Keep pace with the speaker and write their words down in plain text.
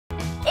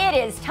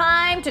It is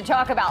time to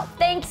talk about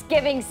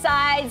Thanksgiving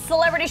sides.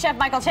 Celebrity chef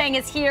Mychael Chang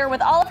is here with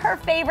all of her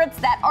favorites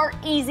that are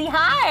easy. Hi.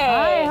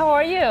 Hi, how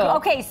are you?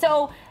 Okay,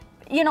 so,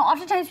 you know,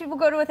 oftentimes people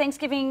go to a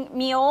Thanksgiving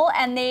meal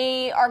and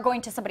they are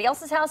going to somebody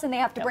else's house and they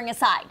have to bring a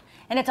side.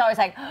 And it's always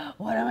like,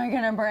 what am I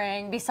gonna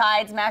bring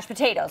besides mashed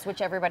potatoes,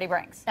 which everybody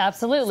brings?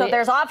 Absolutely. So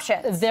there's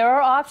options. There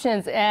are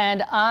options,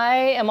 and I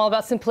am all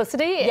about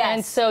simplicity. Yes.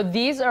 And so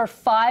these are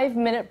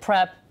 5-minute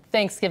prep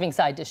Thanksgiving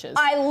side dishes.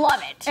 I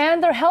love it.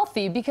 And they're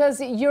healthy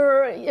because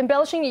you're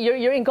embellishing,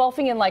 you're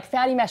engulfing in like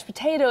fatty mashed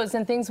potatoes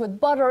and things with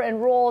butter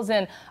and rolls,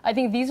 and I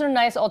think these are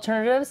nice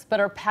alternatives, but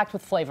are packed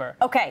with flavor.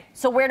 Okay,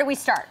 so where do we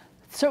start?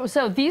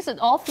 So these,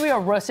 all three are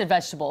roasted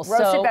vegetables.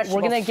 Roasted vegetables.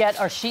 We're gonna get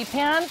our sheet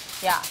pan.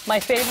 Yeah. My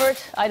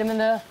favorite item in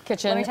the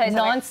kitchen,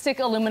 non-stick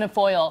aluminum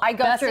foil.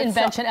 Best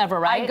invention ever,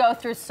 right? I go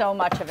through so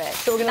much of it.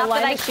 So we're gonna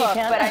line the sheet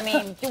pan. But I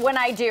mean, when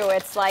I do,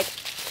 it's like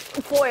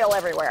foil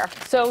everywhere.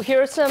 So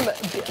here are some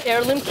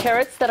heirloom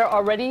carrots that are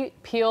already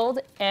peeled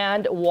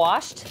and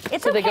washed.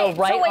 It's so okay. They go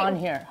right wait, on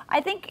here.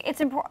 I think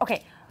it's important.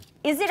 Okay.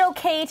 Is it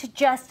okay to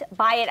just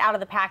buy it out of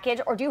the package,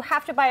 or do you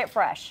have to buy it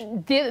fresh?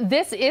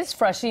 This is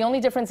fresh. The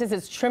only difference is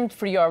it's trimmed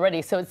for you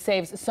already, so it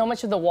saves so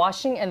much of the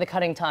washing and the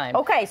cutting time.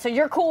 Okay, so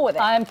you're cool with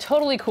it. I'm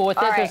totally cool with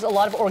it. Right. There's a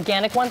lot of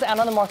organic ones out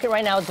on the market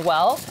right now as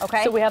well.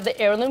 Okay. So we have the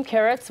heirloom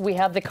carrots, we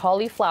have the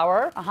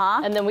cauliflower,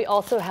 and then we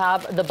also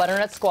have the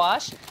butternut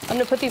squash. I'm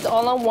gonna put these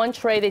all on one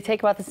tray. They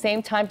take about the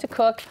same time to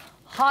cook.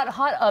 Hot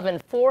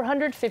oven,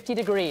 450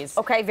 degrees.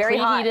 Okay, very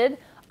hot. Preheated.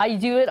 I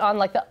do it on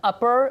like the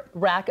upper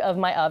rack of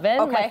my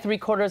oven, like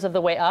 3/4 of the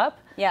way up.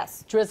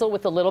 Yes. Drizzle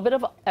with a little bit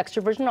of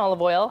extra virgin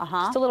olive oil,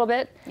 just a little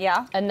bit.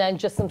 Yeah. And then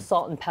just some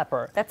salt and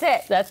pepper. That's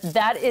it.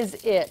 That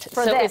is it.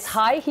 For so this. it's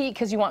high heat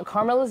because you want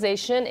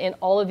caramelization in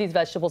all of these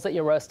vegetables that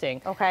you're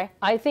roasting. Okay.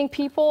 I think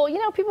people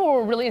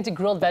were really into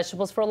grilled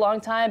vegetables for a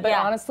long time, but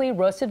honestly,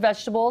 roasted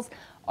vegetables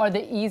are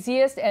the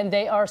easiest, and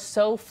they are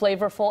so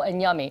flavorful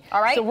and yummy.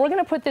 All right. So we're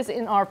gonna put this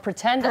in our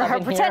pretend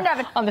oven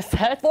here on the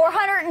set.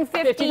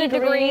 450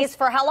 degrees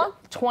for how long?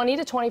 20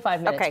 to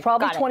 25 minutes. Okay,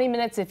 Probably got it. 20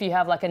 minutes if you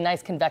have like a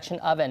nice convection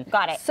oven.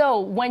 Got it. So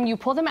when you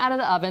pull them out of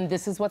the oven,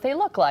 this is what they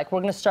look like.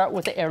 We're gonna start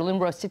with the heirloom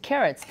roasted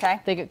carrots. Okay.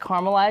 They get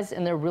caramelized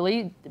and they're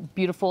really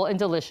beautiful and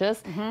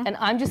delicious. And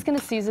I'm just gonna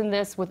season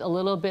this with a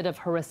little bit of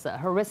harissa.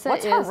 What's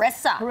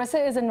harissa?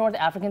 Harissa is a North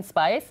African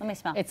spice. Let me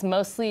smell. It's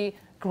mostly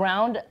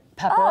ground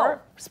pepper,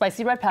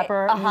 spicy red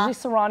pepper, usually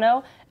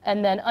serrano,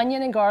 and then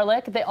onion and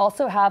garlic. They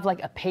also have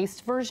like a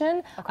paste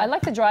version. I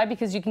like the dry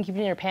because you can keep it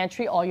in your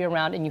pantry all year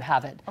round and you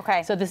have it.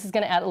 Okay. So this is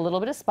gonna add a little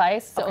bit of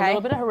spice, so a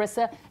little bit of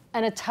harissa,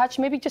 and a touch,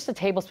 maybe just a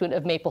tablespoon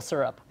of maple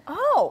syrup.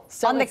 Oh,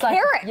 so on the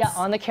carrots? Yeah,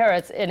 on the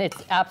carrots, and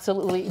it's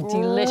absolutely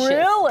delicious.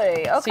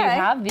 Really? Okay. So you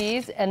have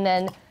these, and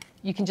then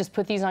you can just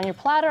put these on your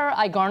platter.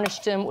 I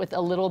garnished them with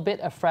a little bit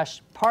of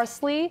fresh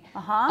parsley.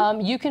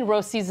 You can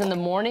roast these in the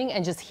morning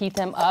and just heat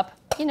them up,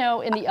 you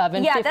know, in the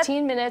oven,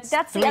 15 minutes,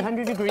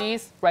 300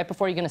 degrees, right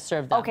before you're gonna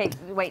serve them. Okay,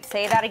 wait,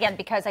 say that again,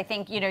 because I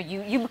think, you know,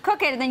 you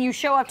cook it and then you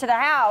show up to the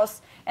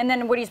house, and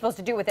then what are you supposed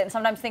to do with it? And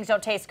sometimes things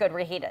don't taste good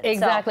reheated.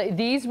 Exactly. So.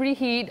 These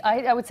reheat,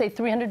 I would say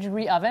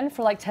 300-degree oven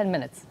for like 10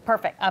 minutes.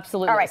 Perfect.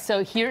 Absolutely. All right.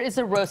 So here is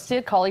a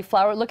roasted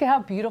cauliflower. Look at how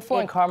beautiful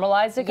and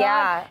caramelized it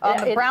got.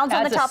 Yeah, the brown's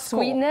on the top.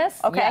 Sweetness.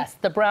 Okay. Yes,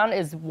 the brown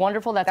is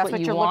wonderful. That's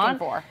what you're want.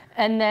 looking for.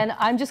 And then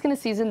I'm just going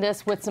to season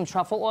this with some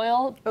truffle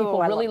oil.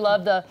 People really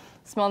love the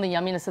smell and the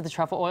yumminess of the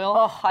truffle oil.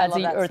 Oh, I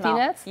love that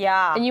earthiness. Smell.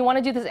 Yeah. And you want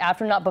to do this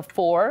after, not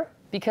before,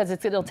 because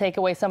it'll take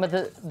away some of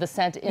the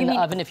scent in the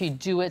oven if you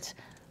do it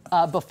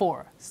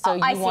before. So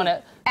you want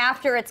to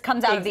after it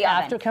comes out of the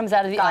oven. After it comes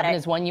out of the oven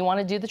is when you want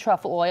to do the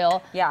truffle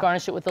oil.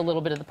 Garnish it with a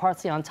little bit of the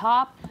parsley on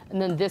top,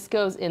 and then this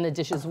goes in the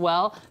dish as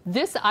well.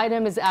 This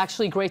item is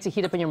actually great to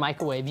heat up in your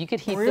microwave. You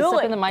could heat this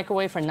up in the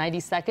microwave for 90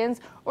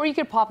 seconds, or you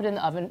could pop it in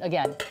the oven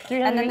again.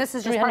 300, and then this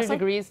is just 300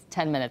 degrees,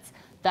 10 minutes.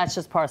 That's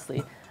just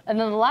parsley. And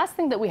then the last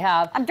thing that we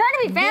have. I'm trying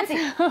to be fancy.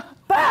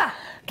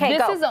 Okay,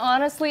 this is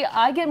honestly,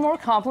 I get more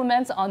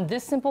compliments on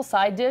this simple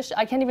side dish.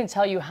 I can't even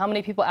tell you how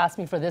many people ask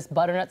me for this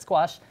butternut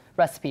squash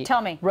recipe.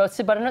 Tell me.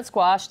 Roasted butternut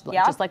squash,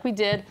 just like we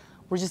did.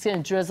 We're just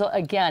gonna drizzle,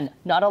 again,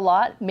 not a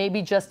lot,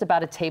 maybe just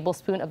about a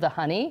tablespoon of the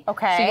honey.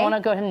 Okay. So you wanna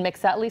go ahead and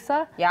mix that,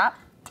 Lisa? Yeah.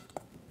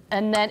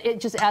 And then it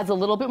just adds a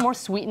little bit more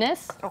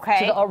sweetness to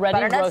the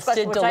already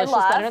roasted, delicious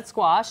butternut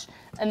squash.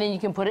 And then you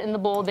can put it in the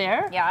bowl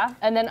there. Yeah.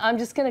 And then I'm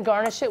just gonna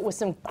garnish it with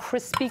some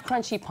crispy,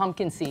 crunchy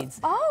pumpkin seeds.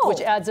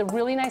 Which adds a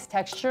really nice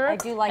texture. I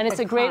do like and it's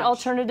a great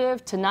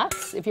alternative to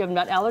nuts if you have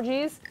nut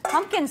allergies.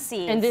 Pumpkin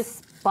seeds. And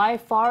this, by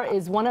far,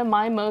 is one of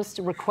my most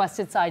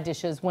requested side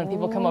dishes when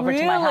people come over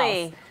to my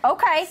house.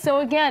 Okay.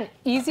 So again,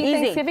 easy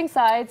Thanksgiving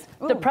sides.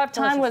 The prep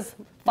time was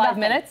 5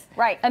 minutes.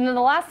 Right. And then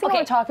the last thing I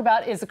want to talk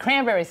about is the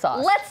cranberry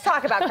sauce. Let's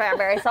talk about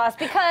cranberry sauce,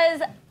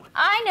 because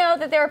I know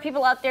that there are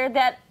people out there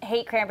that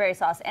hate cranberry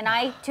sauce,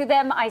 and to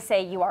them I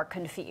say you are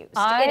confused.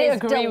 I it is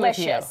agree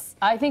delicious. with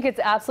you. I think it's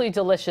absolutely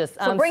delicious.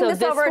 So bring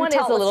this over and this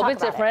one is a little bit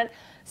about different.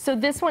 So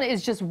this one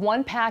is just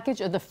 1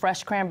 package of the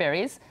fresh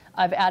cranberries.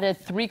 I've added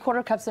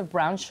 3/4 cups of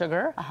brown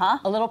sugar,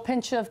 a little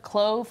pinch of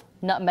clove,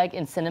 nutmeg,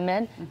 and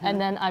cinnamon,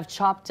 and then I've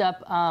chopped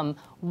up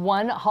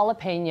 1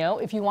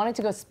 jalapeno. If you wanted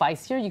to go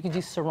spicier, you could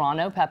do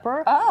serrano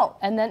pepper. Oh.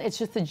 And then it's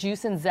just the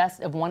juice and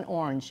zest of 1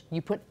 orange.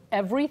 You put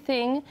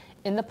everything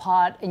in the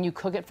pot and you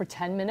cook it for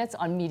 10 minutes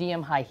on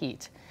medium-high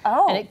heat.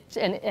 Oh.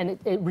 And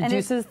it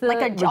reduces the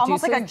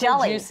almost like a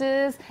jelly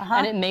juices,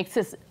 and it makes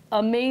this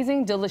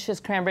amazing,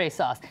 delicious cranberry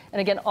sauce. And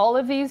again, all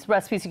of these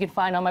recipes you can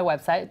find on my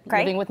website,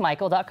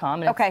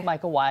 livingwithmichael.com, and it's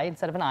Michael Y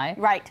instead of an I.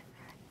 Right.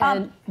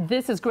 And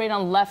this is great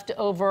on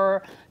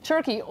leftover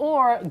turkey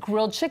or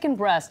grilled chicken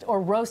breast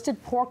or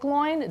roasted pork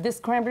loin. This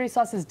cranberry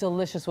sauce is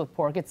delicious with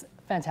pork. It's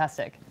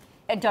fantastic.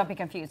 And don't be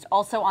confused.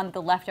 Also on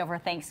the leftover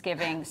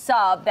Thanksgiving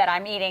sub that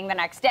I'm eating the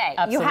next day.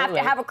 Absolutely. You have to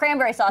have a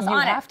cranberry sauce on it.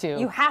 You have to.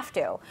 You have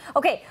to.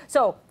 Okay,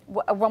 so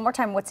one more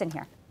time, what's in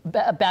here?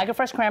 A bag of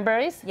fresh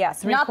cranberries.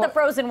 Yes, not the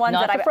frozen ones.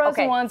 Not the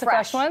frozen ones, the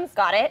fresh ones.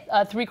 Got it.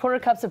 3/4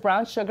 cups of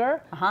brown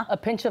sugar, a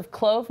pinch of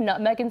clove,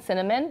 nutmeg, and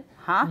cinnamon,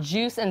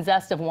 juice and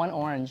zest of 1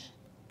 orange.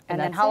 And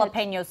then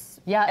jalapenos.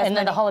 Yeah, and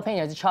then the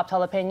jalapenos, a chopped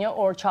jalapeno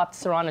or chopped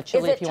serrano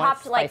chili if you want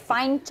Is it chopped spicy. like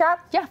fine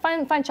chopped? Yeah,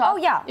 fine chop. Oh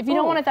yeah. If you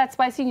don't want it that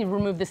spicy, you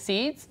remove the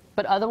seeds,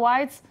 but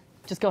otherwise,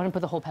 just go ahead and put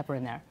the whole pepper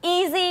in there.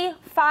 Easy,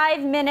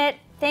 5-minute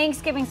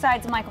Thanksgiving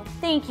sides, Michael.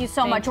 Thank you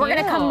so much. We're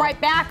gonna come right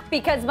back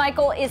because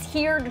Michael is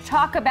here to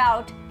talk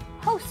about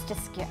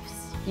hostess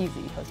gifts.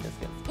 Easy hostess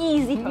gifts.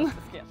 Easy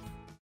hostess gifts.